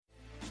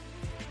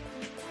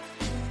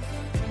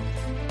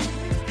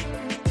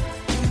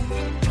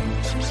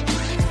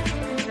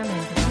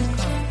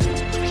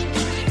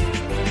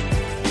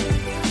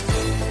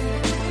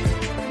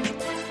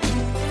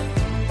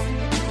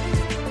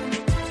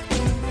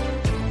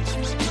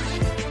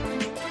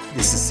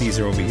This is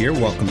Caesar over here.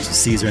 Welcome to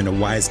Caesar and the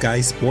Wise Guy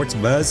Sports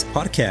Buzz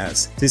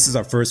podcast. This is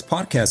our first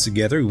podcast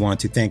together. We want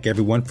to thank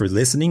everyone for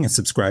listening and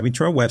subscribing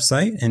to our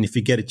website. And if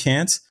you get a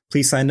chance,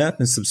 please sign up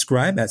and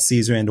subscribe at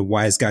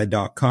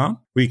CaesarandTheWiseGuy.com,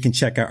 where you can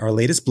check out our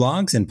latest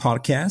blogs and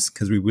podcasts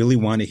because we really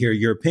want to hear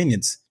your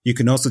opinions. You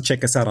can also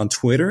check us out on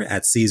Twitter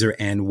at Caesar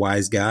and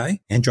Wise Guy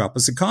and drop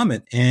us a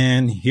comment.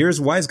 And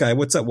here's Wise Guy.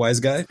 What's up, Wise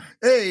Guy?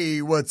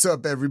 Hey, what's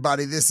up,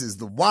 everybody? This is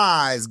the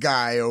Wise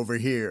Guy over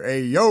here.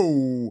 Hey,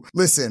 yo.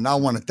 Listen, I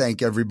want to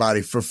thank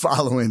everybody for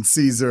following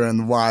Caesar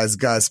and the Wise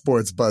Guy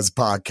Sports Buzz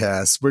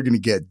podcast. We're going to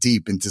get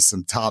deep into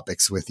some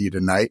topics with you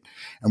tonight,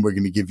 and we're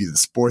going to give you the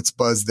sports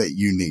buzz that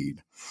you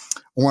need.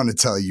 I want to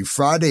tell you,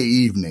 Friday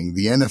evening,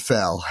 the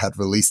NFL had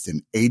released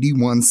an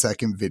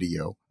 81-second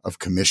video of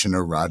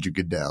Commissioner Roger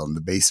Goodell in the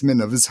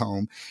basement of his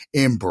home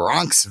in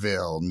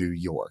Bronxville, New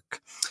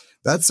York.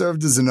 That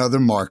served as another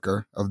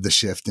marker of the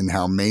shift in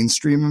how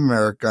mainstream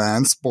America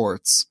and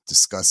sports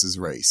discusses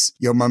race.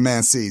 Yo, my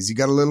man C's, you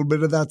got a little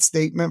bit of that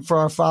statement for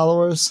our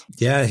followers?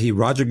 Yeah,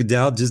 Roger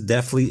Goodell just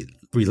definitely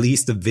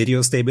released a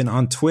video statement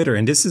on Twitter.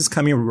 And this is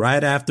coming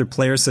right after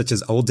players such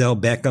as Odell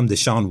Beckham,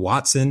 Deshaun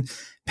Watson,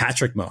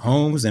 Patrick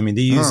Mahomes. I mean,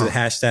 they use the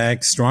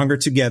hashtag Stronger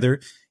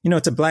Together. You know,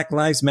 it's a Black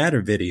Lives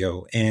Matter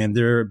video, and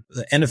the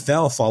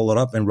NFL followed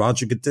up, and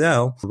Roger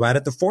Goodell, right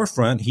at the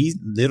forefront, he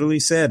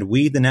literally said,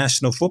 "We, the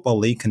National Football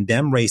League,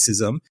 condemn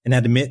racism and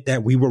admit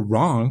that we were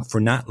wrong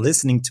for not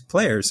listening to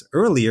players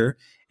earlier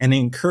and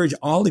encourage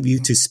all of you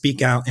to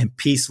speak out and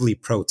peacefully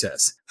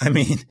protest." I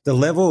mean, the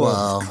level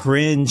of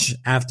cringe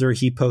after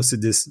he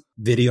posted this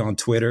video on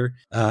Twitter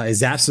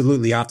is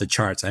absolutely off the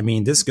charts. I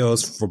mean, this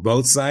goes for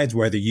both sides,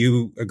 whether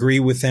you agree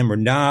with him or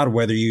not,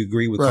 whether you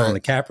agree with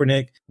Colin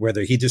Kaepernick,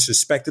 whether he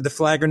disrespected the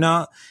flag or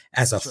not.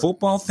 As a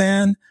football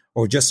fan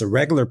or just a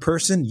regular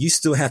person, you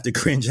still have to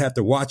cringe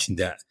after watching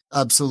that.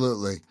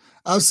 Absolutely.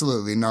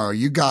 Absolutely. No,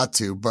 you got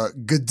to.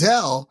 But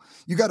Goodell,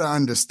 you got to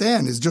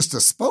understand, is just a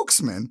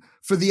spokesman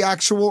for the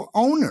actual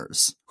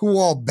owners who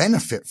all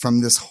benefit from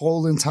this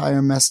whole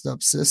entire messed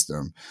up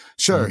system.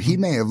 Sure, he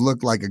may have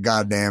looked like a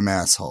goddamn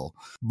asshole,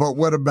 but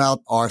what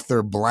about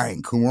Arthur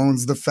Blank, who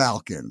owns the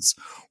Falcons?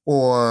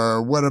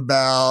 Or what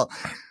about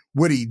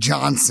Woody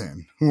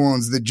Johnson, who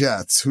owns the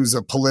Jets, who's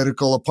a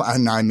political,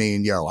 and I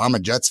mean, I'm a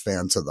Jets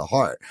fan to the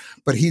heart,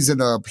 but he's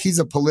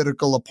a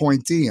political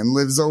appointee and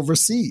lives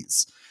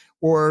overseas.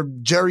 Or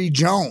Jerry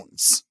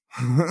Jones,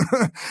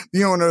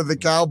 the owner of the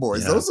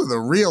Cowboys. Yeah. Those are the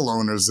real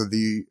owners of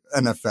the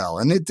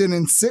NFL. And it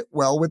didn't sit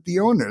well with the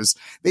owners.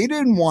 They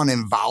didn't want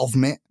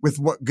involvement with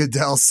what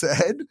Goodell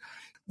said.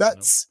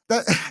 That's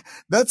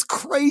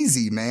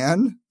crazy,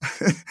 man.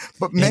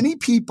 But many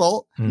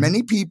people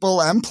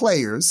and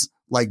players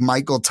like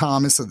Michael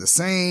Thomas of the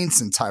Saints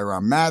and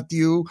Tyrann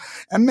Mathieu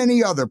and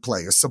many other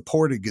players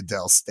supported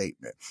Goodell's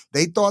statement.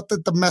 They thought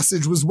that the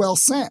message was well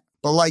sent.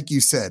 But like you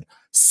said,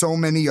 so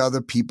many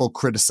other people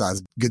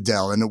criticized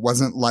Goodell, and it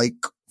wasn't like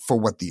for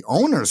what the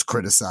owners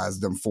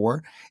criticized them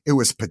for. It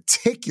was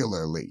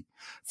particularly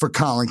for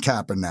Colin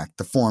Kaepernick,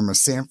 the former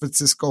San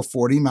Francisco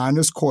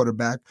 49ers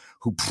quarterback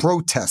who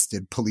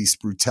protested police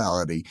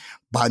brutality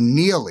by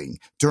kneeling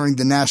during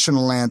the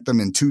national anthem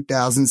in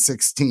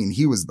 2016.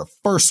 He was the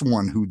first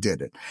one who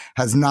did it,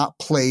 has not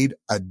played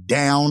a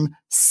down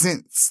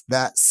since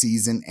that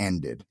season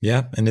ended.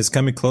 Yeah, and it's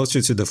coming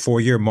closer to the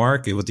 4-year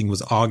mark. I think it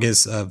was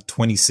August of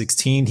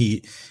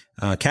 2016.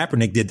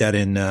 Kaepernick did that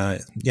in,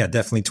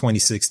 definitely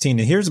 2016.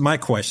 And here's my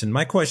question.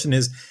 My question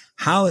is,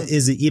 how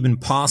is it even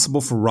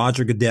possible for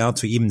Roger Goodell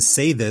to even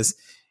say this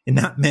and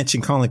not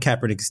mention Colin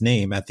Kaepernick's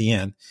name at the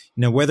end?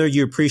 You know, whether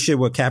you appreciate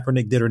what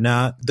Kaepernick did or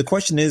not, the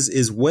question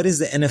is what is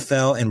the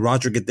NFL and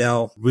Roger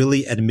Goodell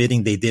really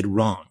admitting they did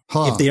wrong?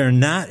 If they are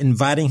not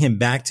inviting him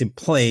back to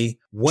play,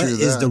 what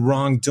is the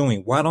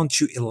wrongdoing? Why don't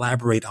you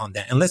elaborate on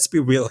that? And let's be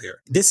real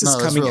here. This is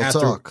coming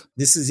after,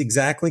 this is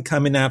exactly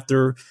coming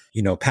after,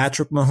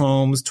 Patrick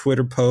Mahomes'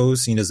 Twitter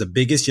post. He's the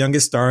biggest,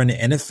 youngest star in the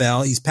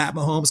NFL. He's Pat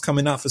Mahomes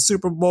coming off a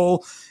Super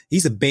Bowl.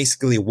 He's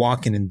basically a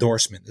walking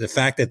endorsement. The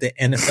fact that the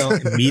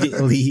NFL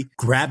immediately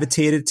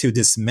gravitated to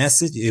this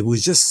message, it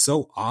was just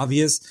so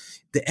obvious.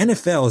 The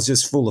NFL is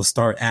just full of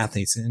star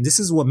athletes, and this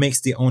is what makes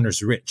the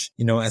owners rich.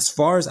 As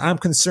far as I'm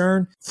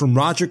concerned, from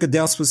Roger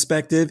Goodell's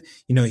perspective,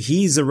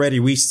 he's already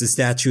reached the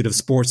statute of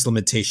sports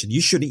limitation.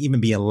 You shouldn't even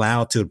be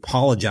allowed to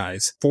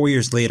apologize 4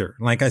 years later.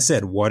 Like I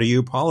said, what are you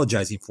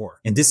apologizing for?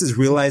 And this is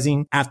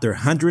realizing after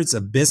hundreds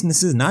of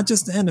businesses, not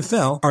just the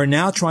NFL, are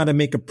now trying to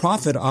make a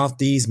profit off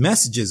these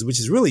messages,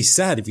 which is really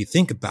sad if you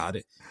think about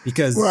it.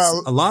 Because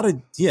a lot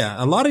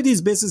of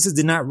these businesses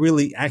did not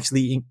really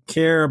actually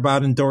care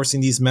about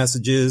endorsing these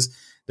messages.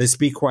 They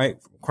speak quite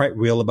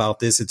real about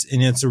this.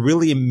 It's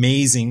really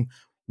amazing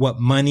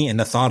what money and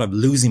the thought of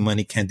losing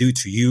money can do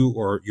to you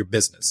or your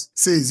business.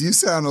 Cease, you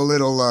sound a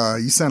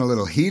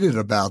little heated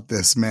about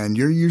this, man.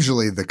 You're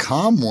usually the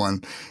calm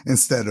one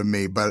instead of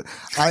me, but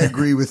I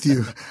agree with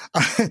you.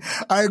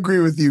 I agree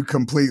with you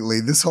completely.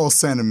 This whole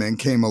sentiment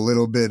came a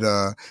little bit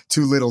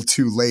too little,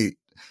 too late.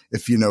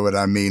 if you know what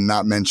I mean,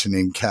 not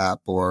mentioning Cap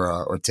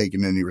or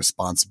taking any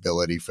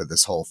responsibility for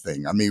this whole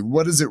thing. I mean,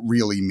 what does it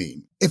really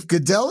mean? If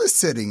Goodell is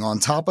sitting on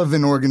top of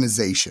an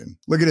organization,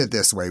 look at it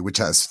this way, which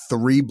has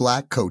 3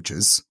 black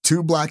coaches,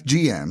 2 black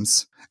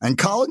GMs, and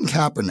Colin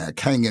Kaepernick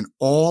hanging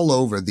all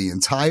over the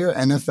entire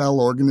NFL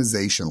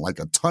organization like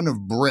a ton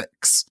of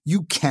bricks,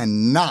 you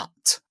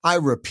cannot, I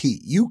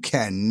repeat, you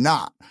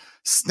cannot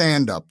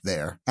stand up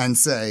there and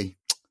say,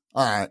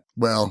 all right,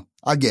 well,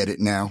 I get it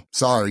now.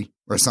 Sorry,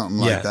 or something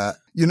like that.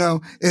 You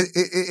know,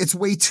 it's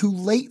way too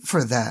late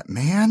for that,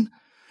 man.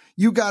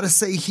 You got to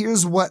say,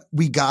 here's what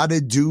we got to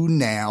do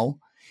now.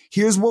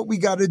 Here's what we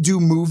got to do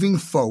moving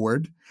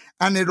forward.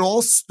 And it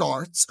all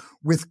starts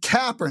with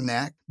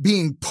Kaepernick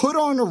being put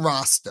on a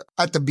roster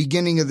at the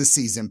beginning of the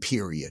season,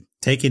 period.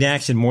 Taking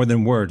action more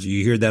than words.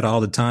 You hear that all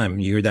the time.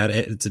 You hear that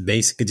it's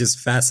basically just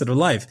facet of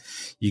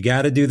life. You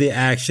got to do the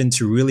action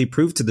to really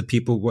prove to the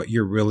people what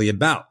you're really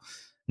about.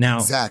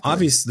 Now,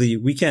 Obviously,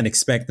 we can't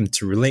expect them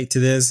to relate to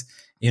this.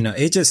 You know,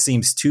 it just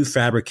seems too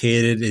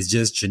fabricated. It's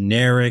just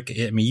generic.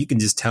 I mean, you can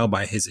just tell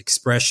by his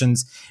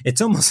expressions. It's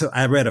almost,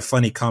 I read a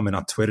funny comment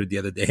on Twitter the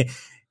other day.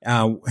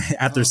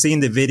 After seeing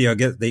the video, I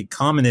guess they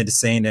commented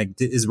saying,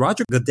 is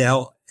Roger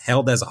Goodell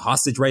held as a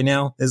hostage right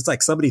now? It's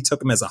like somebody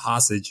took him as a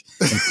hostage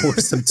and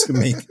forced him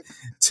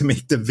to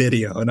make the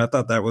video. And I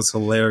thought that was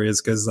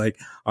hilarious because, like,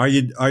 are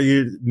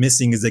you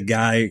missing is a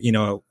guy, you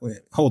know,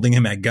 holding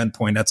him at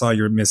gunpoint. That's all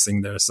you're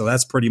missing there. So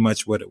that's pretty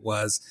much what it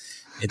was.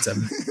 It's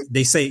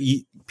they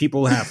say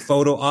people have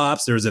photo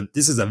ops.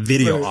 This is a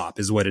video op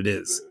is what it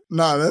is.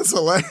 No, that's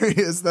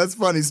hilarious. That's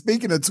funny.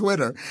 Speaking of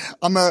Twitter,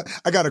 I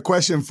got a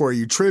question for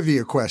you.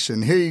 Trivia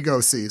question. Here you go,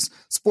 Cease.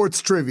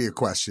 Sports trivia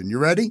question. You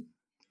ready?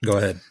 Go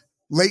ahead.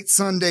 Late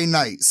Sunday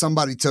night,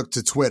 somebody took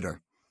to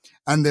Twitter,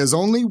 and there's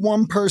only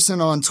one person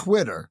on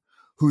Twitter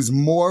who's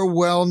more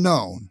well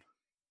known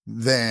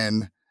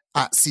than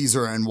at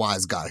Caesar and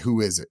Wise Guy. Who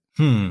is it?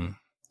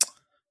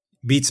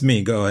 Beats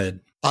me. Go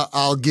ahead.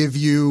 I'll give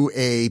you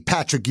a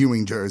Patrick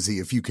Ewing jersey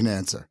if you can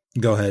answer.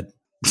 Go ahead.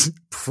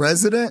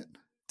 President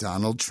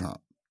Donald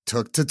Trump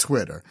took to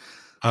Twitter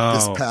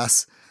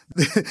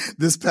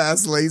this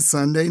past late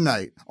Sunday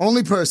night.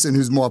 Only person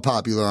who's more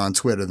popular on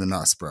Twitter than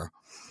us, bro.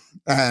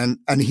 And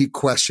he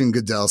questioned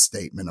Goodell's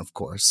statement, of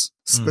course,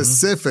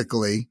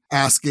 specifically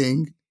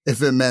asking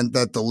if it meant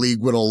that the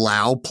league would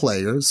allow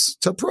players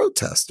to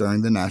protest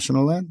during the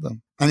national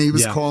anthem. And he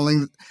was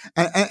calling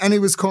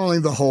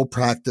the whole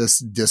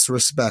practice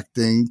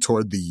disrespecting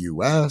toward the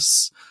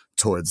U.S.,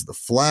 towards the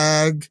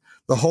flag.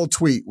 The whole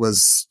tweet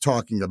was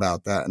talking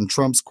about that. And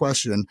Trump's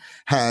question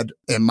had,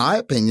 in my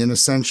opinion,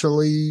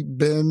 essentially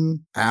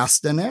been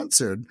asked and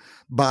answered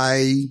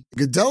by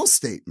Goodell's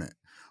statement,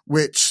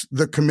 which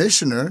the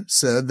commissioner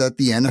said that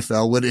the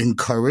NFL would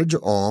encourage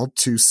all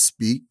to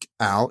speak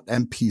out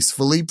and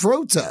peacefully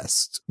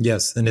protest.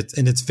 Yes, and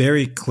it's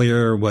very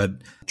clear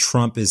what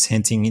Trump is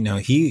hinting. You know,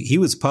 he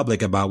was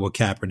public about what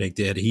Kaepernick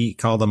did. He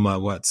called him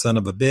son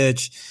of a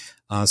bitch.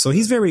 So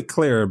he's very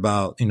clear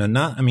about, you know,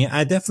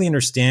 I definitely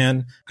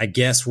understand, I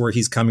guess, where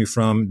he's coming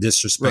from,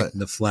 disrespecting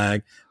the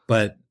flag,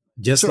 but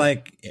just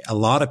like a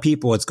lot of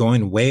people, it's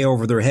going way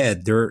over their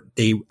head.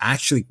 They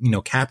actually, you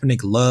know,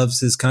 Kaepernick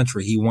loves his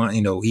country.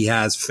 He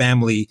has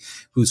family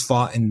who's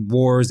fought in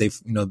wars. They've,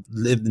 you know,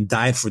 lived and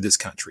died for this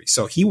country.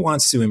 So he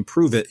wants to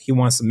improve it. He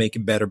wants to make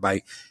it better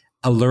by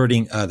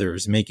alerting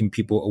others, making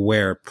people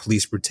aware of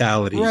police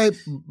brutality. Right.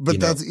 But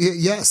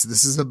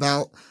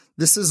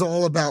this is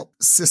all about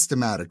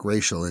systematic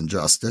racial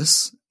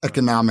injustice,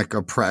 economic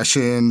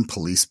oppression,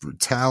 police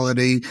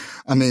brutality.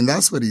 I mean,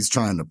 that's what he's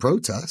trying to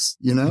protest,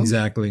 you know?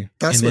 Exactly.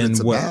 That's what it's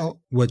about.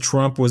 What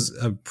Trump was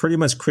pretty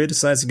much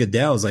criticizing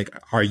Goodell is like,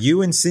 are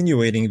you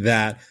insinuating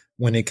that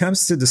when it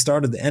comes to the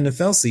start of the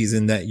NFL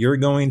season that you're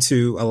going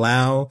to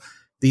allow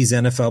these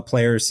NFL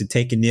players to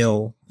take a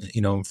kneel,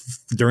 you know,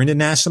 during the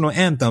national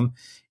anthem?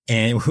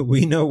 And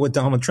we know what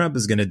Donald Trump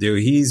is going to do.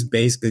 He's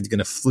basically going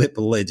to flip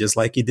a lid just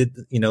like he did,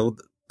 you know,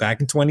 back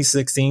in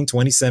 2016,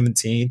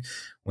 2017,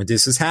 when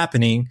this is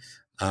happening.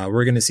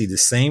 We're going to see the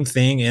same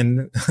thing.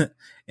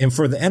 And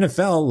for the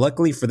NFL,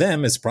 luckily for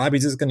them, it's probably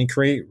just going to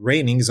create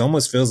ratings.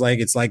 Almost feels like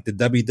it's like the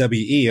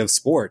WWE of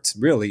sports,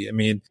 really. I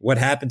mean, what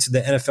happened to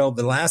the NFL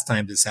the last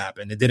time this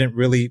happened? It didn't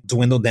really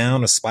dwindle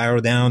down or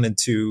spiral down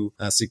into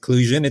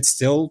seclusion. It's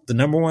still the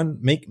number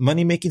one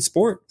money-making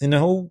sport in the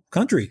whole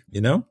country,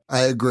 you know?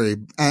 I agree.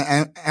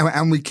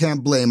 And we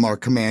can't blame our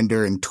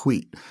commander and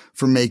tweet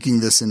for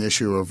making this an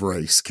issue of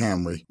race,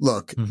 can we?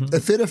 Look,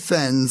 if it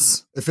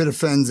offends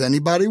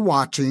anybody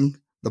watching,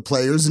 the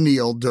players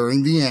kneel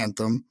during the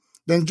anthem,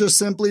 then just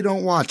simply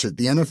don't watch it.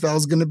 The NFL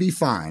is going to be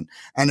fine.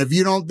 And if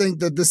you don't think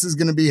that this is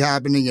going to be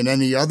happening in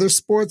any other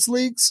sports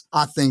leagues,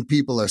 I think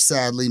people are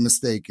sadly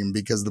mistaken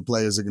because the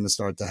players are going to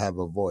start to have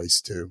a voice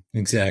too.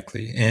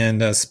 Exactly.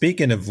 And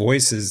speaking of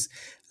voices,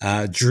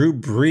 Drew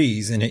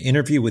Brees in an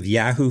interview with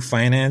Yahoo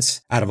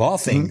Finance, out of all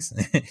things,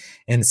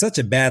 and such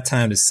a bad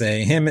time to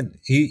say.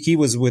 He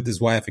was with his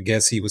wife. I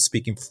guess he was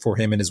speaking for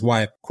him and his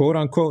wife. Quote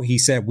unquote, he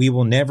said, "We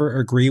will never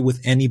agree with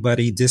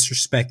anybody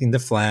disrespecting the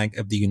flag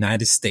of the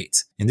United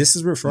States." And this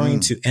is referring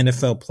to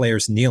NFL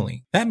players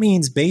kneeling. That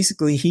means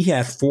basically he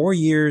had 4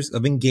 years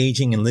of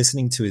engaging and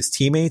listening to his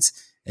teammates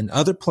and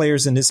other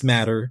players in this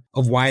matter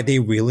of why they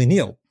really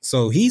kneel.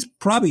 So he's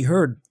probably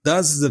heard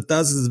dozens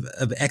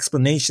of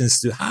explanations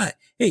to,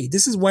 hey,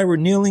 this is why we're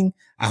kneeling.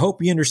 I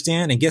hope you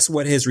understand. And guess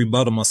what? His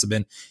rebuttal must have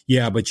been,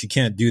 yeah, but you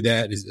can't do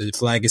that. The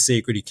flag is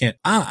sacred. You can't.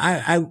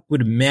 I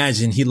would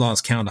imagine he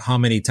lost count of how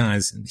many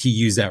times he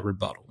used that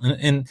rebuttal.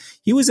 And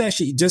he was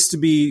actually, just to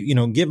be,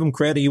 give him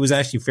credit, he was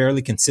actually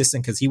fairly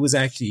consistent because he was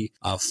actually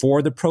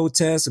for the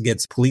protest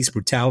against police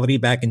brutality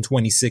back in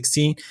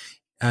 2016.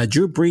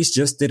 Drew Brees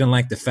just didn't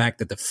like the fact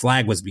that the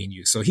flag was being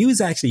used. So he was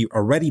actually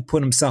already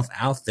put himself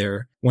out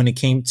there when it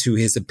came to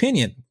his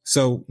opinion.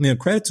 So,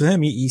 credit to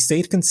him. He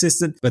stayed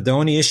consistent, but the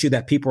only issue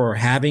that people are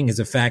having is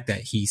the fact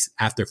that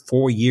after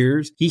 4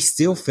 years, he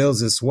still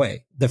feels this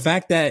way. The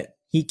fact that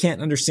he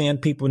can't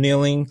understand people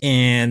kneeling,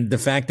 and the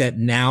fact that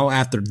now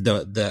after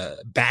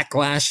the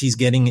backlash he's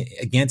getting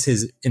against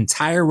his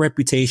entire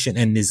reputation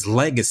and his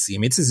legacy. I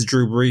mean, this is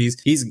Drew Brees.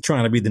 He's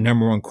trying to be the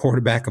number one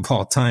quarterback of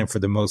all time for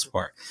the most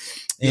part.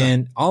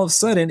 And all of a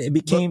sudden it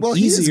became easier.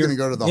 He's going to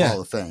go to the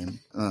Hall of Fame.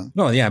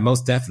 No, yeah,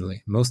 most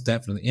definitely.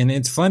 And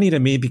it's funny to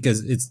me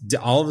because it's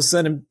all of a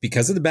sudden,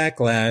 because of the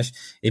backlash,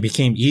 it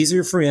became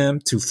easier for him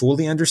to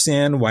fully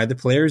understand why the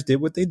players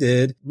did what they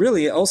did.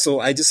 Really,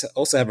 I just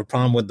have a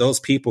problem with those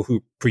people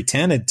who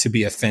pretended to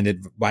be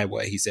offended by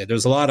what he said.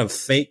 There's a lot of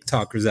fake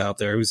talkers out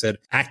there who said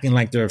acting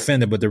like they're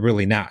offended, but they're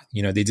really not.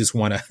 They just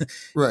want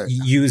to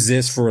use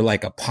this for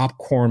like a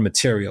popcorn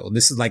material.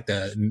 This is like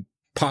the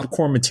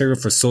popcorn material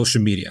for social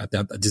media.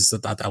 I just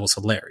thought that was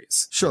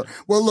hilarious. Sure.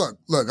 Well,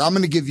 look, I'm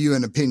going to give you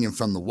an opinion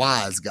from the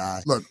wise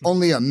guy. Look,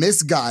 only a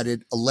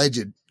misguided,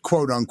 alleged,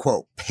 quote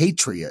unquote,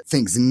 patriot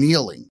thinks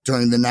kneeling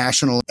during the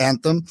national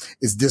anthem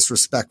is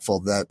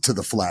disrespectful to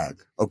the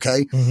flag.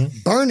 Okay.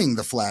 Burning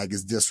the flag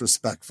is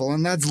disrespectful,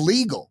 and that's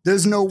legal.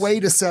 There's no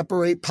way to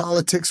separate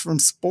politics from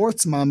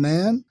sports, my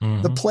man.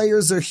 The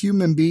players are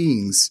human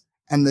beings,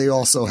 and they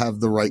also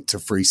have the right to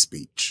free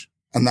speech.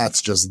 And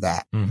that's just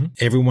that.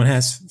 Everyone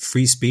has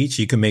free speech.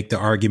 You can make the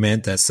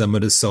argument that some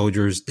of the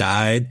soldiers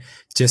died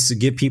just to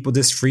give people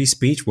this free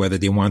speech, whether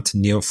they want to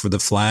kneel for the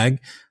flag.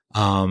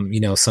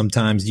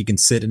 Sometimes you can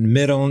sit in the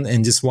middle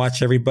and just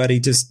watch everybody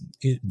just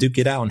duke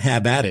it out and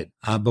have at it.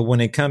 But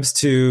when it comes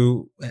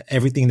to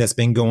everything that's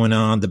been going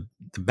on, the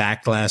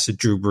backlash of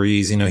Drew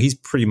Brees, he's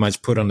pretty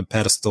much put on the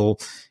pedestal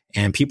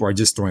and people are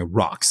just throwing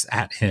rocks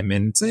at him.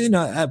 And so,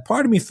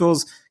 part of me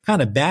feels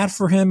kind of bad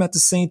for him at the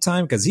same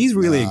time because he's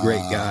really a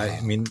great guy.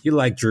 I mean, you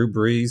like Drew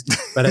Brees,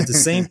 but at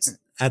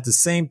the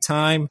same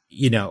time,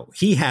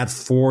 he had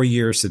 4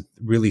 years to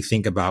really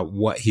think about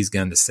what he's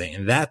going to say.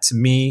 And that to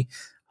me,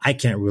 I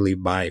can't really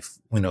buy,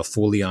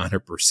 fully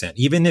 100%.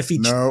 Even if he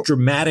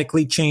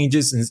dramatically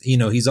changes and,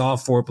 he's all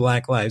for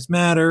Black Lives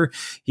Matter.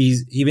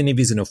 Even if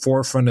he's in the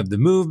forefront of the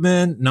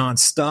movement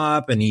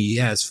nonstop and he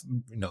has,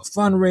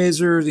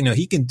 fundraisers,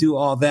 he can do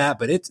all that,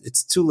 but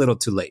it's too little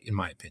too late, in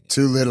my opinion.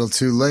 Too little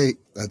too late.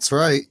 That's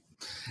right.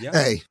 Yep.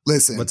 Hey,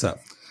 listen. What's up?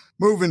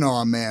 Moving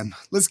on, man.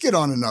 Let's get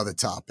on another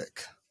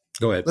topic.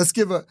 Go ahead. Let's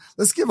give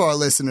our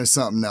listeners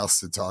something else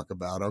to talk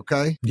about.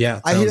 Okay.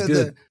 Yeah. Sounds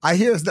good.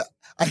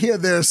 I hear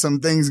there's some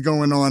things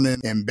going on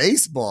in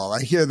baseball.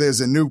 I hear there's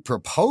a new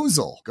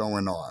proposal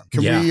going on.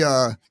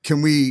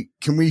 Can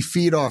we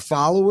feed our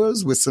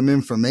followers with some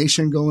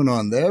information going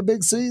on there,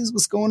 Big C's?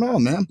 What's going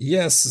on, man?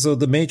 Yes. So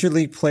the Major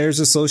League Players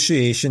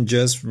Association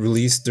just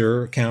released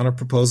their counter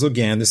proposal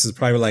again. This is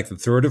probably like the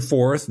third or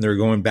fourth, and they're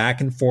going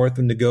back and forth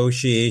with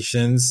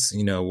negotiations,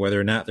 whether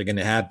or not they're going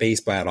to have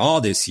baseball at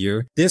all this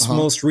year. This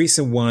most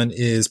recent one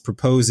is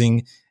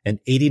proposing an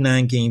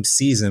 89-game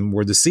season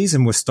where the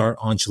season will start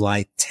on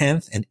July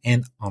 10th and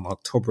end on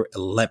October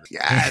 11th.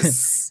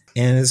 Yes.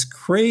 And it's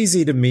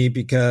crazy to me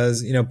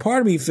because,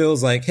 part of me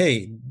feels like,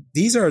 hey,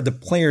 these are the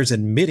players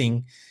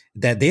admitting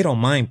that they don't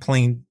mind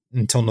playing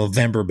until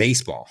November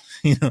baseball,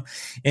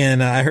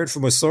 and I heard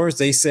from a source,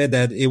 they said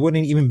that it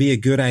wouldn't even be a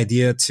good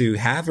idea to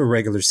have a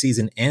regular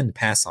season end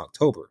past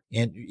October.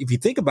 And if you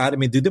think about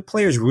it, do the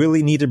players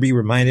really need to be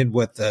reminded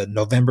what the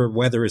November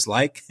weather is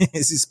like,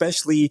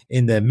 especially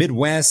in the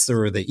Midwest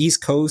or the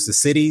East Coast, the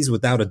cities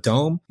without a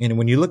dome? And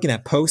when you're looking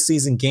at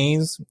postseason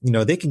games,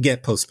 they can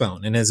get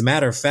postponed. And as a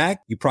matter of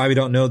fact, you probably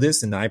don't know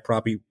this, and I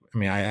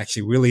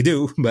actually really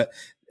do, but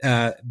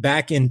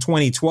back in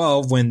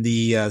 2012, when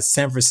the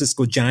San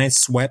Francisco Giants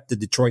swept the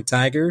Detroit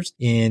Tigers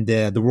in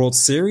the World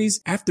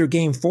Series, after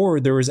Game 4,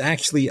 there was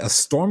actually a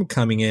storm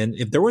coming in.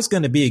 If there was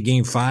going to be a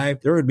Game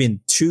 5, there would have been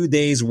 2 2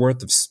 days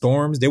worth of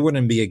storms, there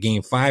wouldn't be a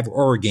game 5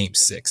 or a game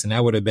 6. And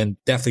that would have been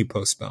definitely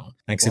postponed.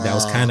 Like I said, that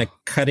was kind of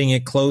cutting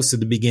it close to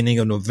the beginning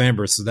of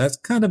November. So that's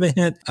kind of a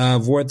hint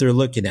of what they're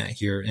looking at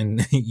here.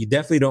 And you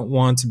definitely don't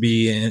want to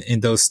be in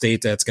those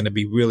states that's going to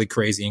be really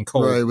crazy and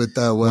cold. Right, with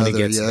that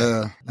weather.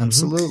 Yeah,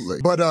 absolutely.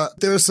 But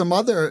there's some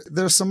other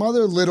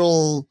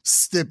little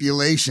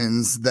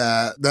stipulations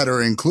that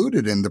are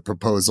included in the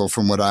proposal,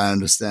 from what I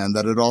understand,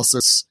 that it also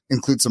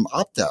includes some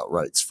opt-out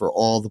rights for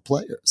all the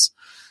players.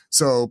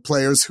 So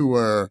players who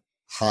are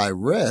high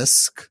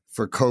risk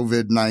for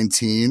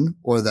COVID-19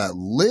 or that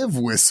live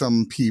with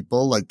some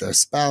people like their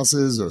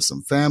spouses or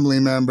some family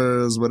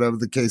members, whatever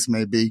the case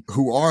may be,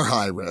 who are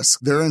high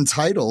risk, they're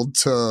entitled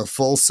to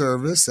full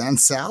service and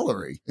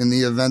salary in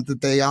the event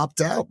that they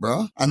opt out,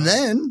 bro. And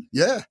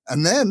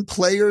then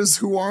players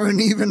who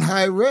aren't even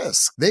high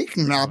risk, they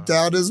can opt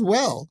out as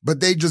well, but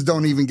they just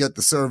don't even get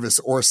the service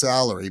or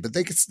salary, but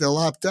they could still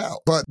opt out.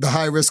 But the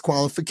high risk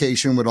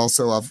qualification would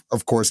also,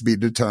 of course, be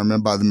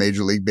determined by the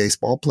Major League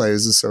Baseball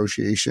Players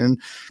Association,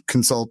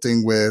 consulting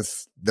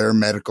with their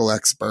medical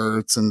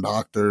experts and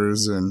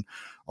doctors and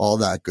all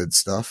that good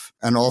stuff.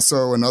 And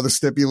also another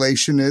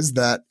stipulation is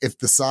that if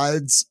the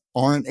sides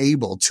aren't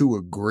able to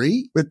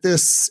agree with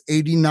this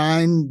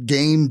 89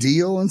 game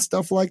deal and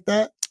stuff like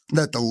that,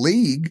 that the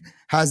league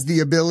has the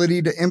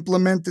ability to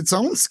implement its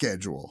own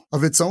schedule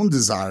of its own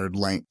desired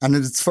length. And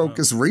it's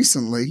focused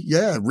recently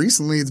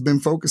it's been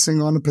focusing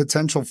on a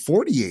potential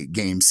 48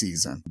 game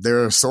season.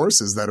 There are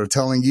sources that are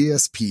telling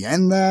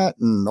ESPN that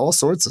and all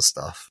sorts of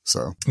stuff.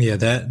 So yeah,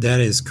 that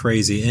is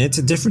crazy. And it's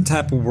a different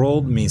type of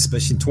world. I mean,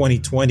 especially in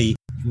 2020,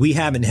 we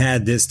haven't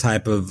had this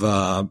type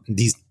of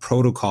these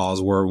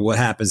protocols where what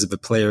happens if a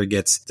player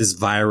gets this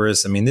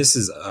virus. I mean, this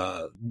is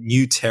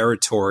new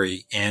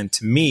territory. And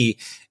to me,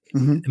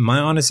 in my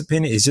honest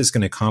opinion, it's just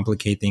going to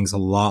complicate things a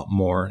lot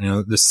more. You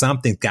know, there's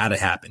something got to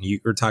happen.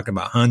 You're talking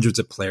about hundreds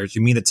of players.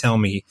 You mean to tell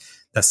me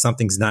that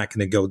something's not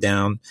going to go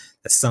down?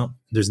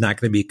 There's not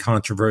going to be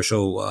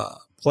controversial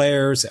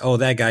players. Oh,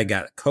 that guy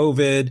got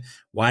COVID.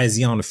 Why is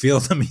he on the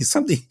field? I mean,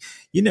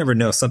 you never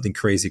know. Something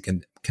crazy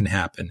can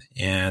happen.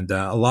 And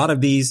a lot of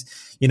these,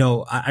 you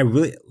know, I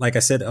really, like I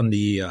said on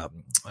the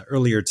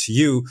earlier to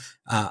you,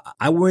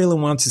 I really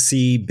want to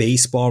see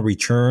baseball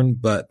return,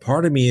 but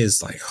part of me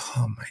is like,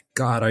 oh my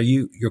God, are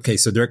you okay?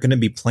 So they're going to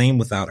be playing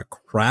without a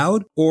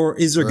crowd, or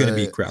is there going to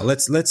be a crowd?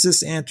 Let's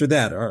just answer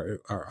that. Or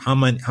how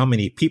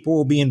many people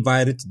will be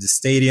invited to the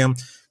stadium?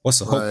 What's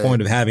the whole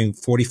point of having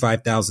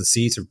 45,000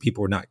 seats if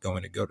people are not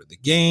going to go to the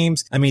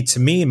games? I mean, to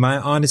me, in my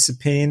honest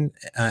opinion,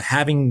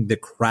 having the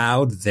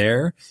crowd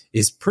there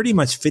is pretty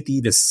much 50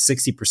 to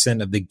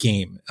 60% of the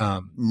game.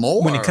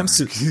 More when it comes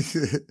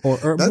to,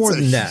 or more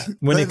than that.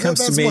 When it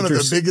comes to major, one of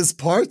the biggest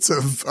parts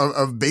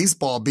of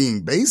baseball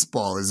being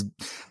baseball is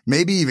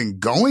maybe even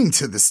going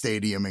to the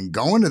stadium and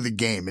going to the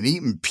game and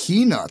eating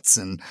peanuts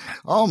and,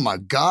 oh my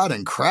God,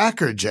 and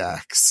Cracker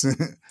Jacks.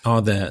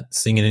 All that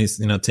singing,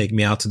 you know, take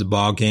me out to the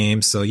ball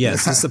game. So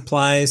yes, this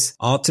applies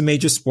all to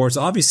major sports.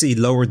 Obviously,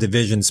 lower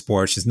division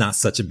sports is not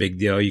such a big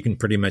deal. You can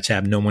pretty much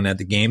have no one at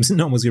the games and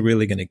no one's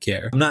really going to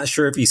care. I'm not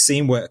sure if you've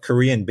seen what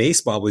Korean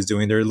baseball was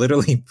doing. They're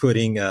literally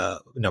putting,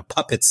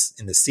 puppets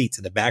in the seats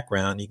in the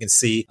background. You can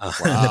see in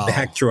the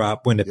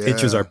backdrop when the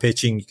pitchers are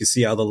pitching, you can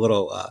see all the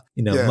little,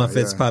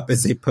 Muppets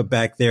puppets they put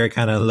back there. It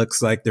kind of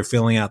looks like they're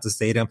filling out the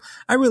stadium.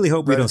 I really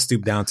hope we don't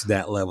stoop down to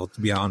that level,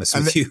 to be honest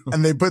with you.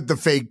 And they put the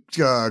fake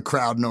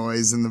crowd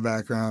noise in the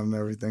background and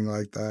everything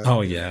like that.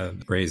 Oh yeah,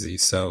 crazy.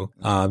 So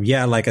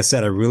like I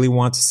said, I really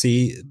want to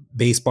see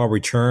baseball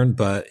return,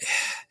 but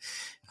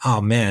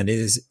oh man, it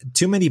is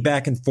too many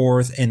back and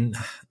forth, and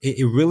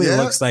it really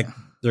looks like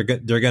they're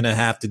going to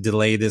have to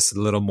delay this a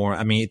little more.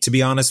 I mean, to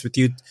be honest with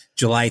you,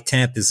 July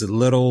 10th is a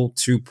little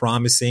too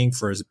promising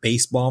for a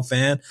baseball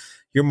fan.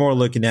 You're more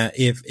looking at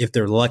if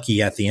they're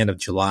lucky at the end of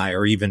July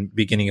or even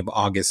beginning of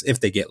August, if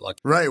they get lucky.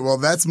 Right. Well,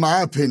 that's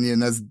my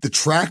opinion. As the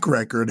track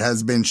record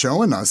has been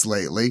showing us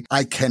lately,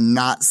 I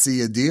cannot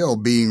see a deal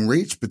being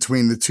reached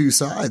between the two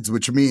sides,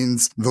 which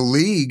means the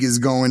league is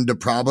going to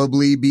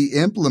probably be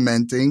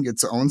implementing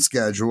its own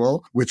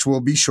schedule, which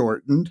will be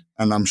shortened.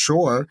 And I'm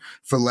sure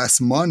for less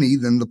money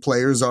than the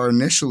players are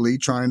initially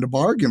trying to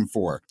bargain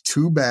for.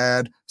 Too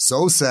bad.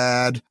 So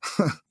sad.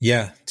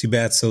 Yeah, too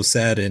bad. So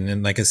sad.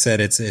 And like I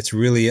said, it's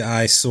really an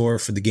eyesore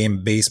for the game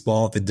of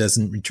baseball if it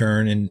doesn't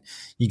return. And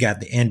you got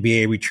the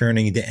NBA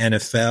returning, the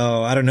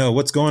NFL. I don't know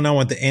what's going on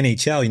with the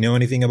NHL. You know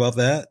anything about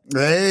that?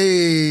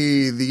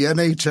 Hey, the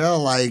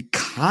NHL, I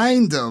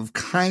kind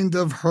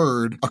of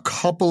heard a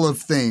couple of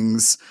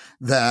things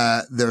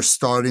that they're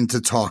starting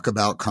to talk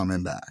about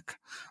coming back.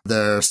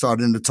 They're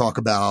starting to talk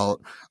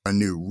about a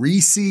new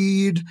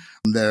reseed.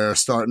 They're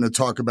starting to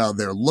talk about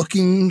they're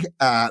looking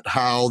at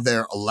how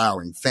they're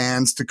allowing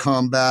fans to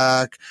come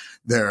back.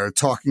 They're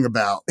talking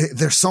about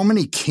there's so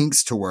many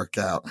kinks to work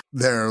out.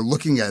 They're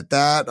looking at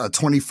that, a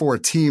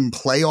 24-team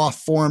playoff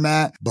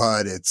format,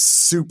 but it's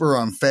super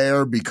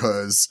unfair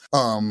because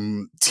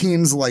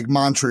teams like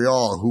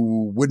Montreal,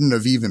 who wouldn't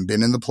have even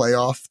been in the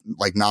playoff,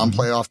 like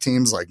non-playoff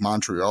teams like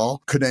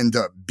Montreal, could end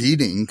up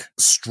beating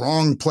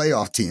strong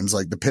playoff teams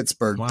like the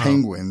Pittsburgh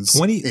Penguins.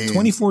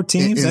 24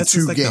 teams? That's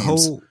just like games. the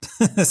whole,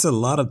 that's a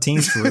lot of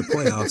teams for the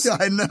playoffs.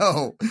 I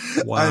know.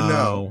 Wow. I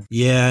know.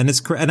 Yeah. And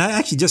and I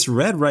actually just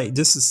read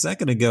just a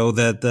second ago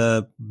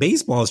that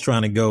baseball is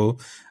trying to go,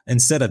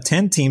 instead of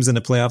 10 teams in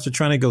the playoffs, they're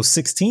trying to go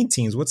 16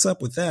 teams. What's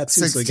up with that?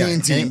 Too?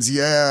 16 teams,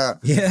 yeah.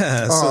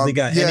 Yeah, so they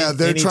got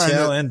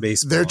NHL and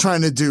baseball. They're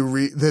trying to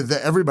do,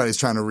 everybody's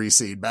trying to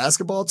reseed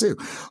basketball too.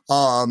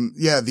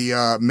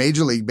 The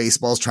Major League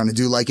Baseball is trying to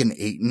do like an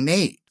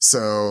 8-8.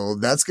 So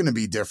that's going to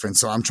be different.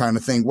 So I'm trying to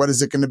think, what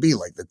is it going to be?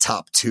 Like the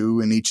top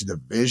 2 in each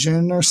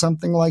division or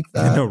something like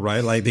that? I know,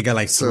 right? Like they got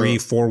like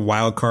 3-4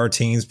 wild card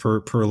teams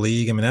per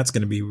league. I mean, that's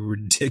going to be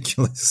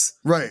ridiculous.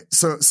 Right.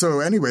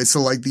 So anyway,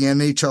 so like the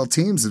NHL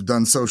teams have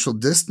done social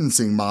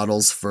distancing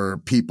models for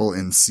people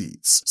in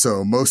seats.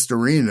 So most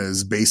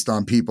arenas based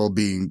on people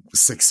being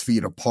 6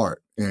 feet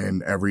apart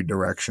in every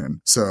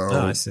direction.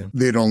 So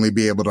they'd only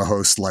be able to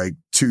host like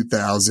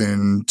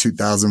 2,000,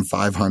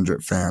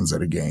 2,500 fans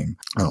at a game.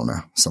 I don't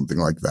know, something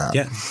like that.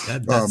 Yeah,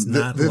 that's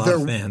not a lot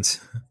of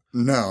fans.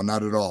 No,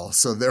 not at all.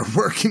 So they're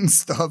working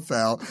stuff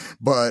out.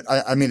 But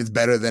I mean, it's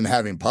better than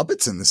having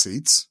puppets in the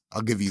seats.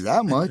 I'll give you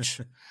that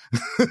much.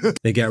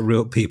 They got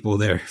real people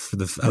there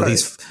for at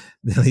least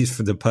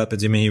for the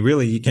puppets. I mean,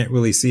 you can't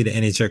really see the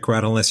NHL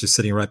crowd unless you're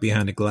sitting right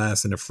behind the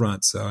glass in the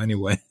front. So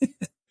anyway.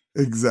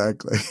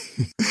 Exactly.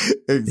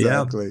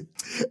 Exactly.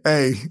 Yeah.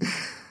 Hey,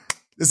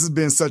 this has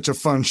been such a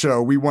fun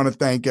show. We want to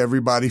thank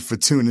everybody for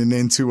tuning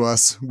in to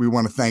us. We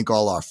want to thank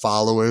all our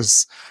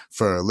followers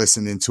for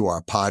listening to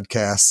our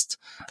podcast.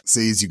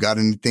 C's, you got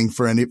anything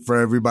for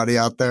everybody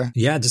out there?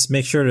 Yeah, just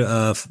make sure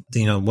to,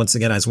 once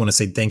again, I just want to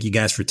say thank you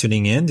guys for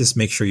tuning in. Just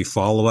make sure you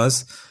follow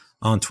us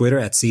on Twitter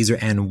at Caesar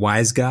and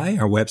Wise Guy,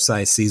 our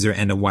website,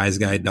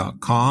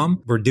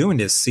 CaesarandTheWiseGuy.com. We're doing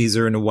this,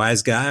 Caesar and the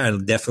Wise Guy.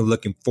 I'm definitely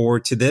looking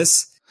forward to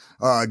this.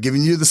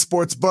 Giving you the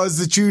sports buzz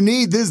that you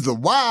need. This is the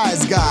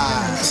Wise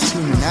Guy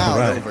tuning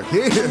out over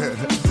here.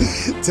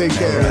 Take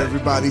care,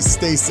 everybody.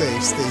 Stay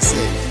safe. Stay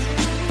safe.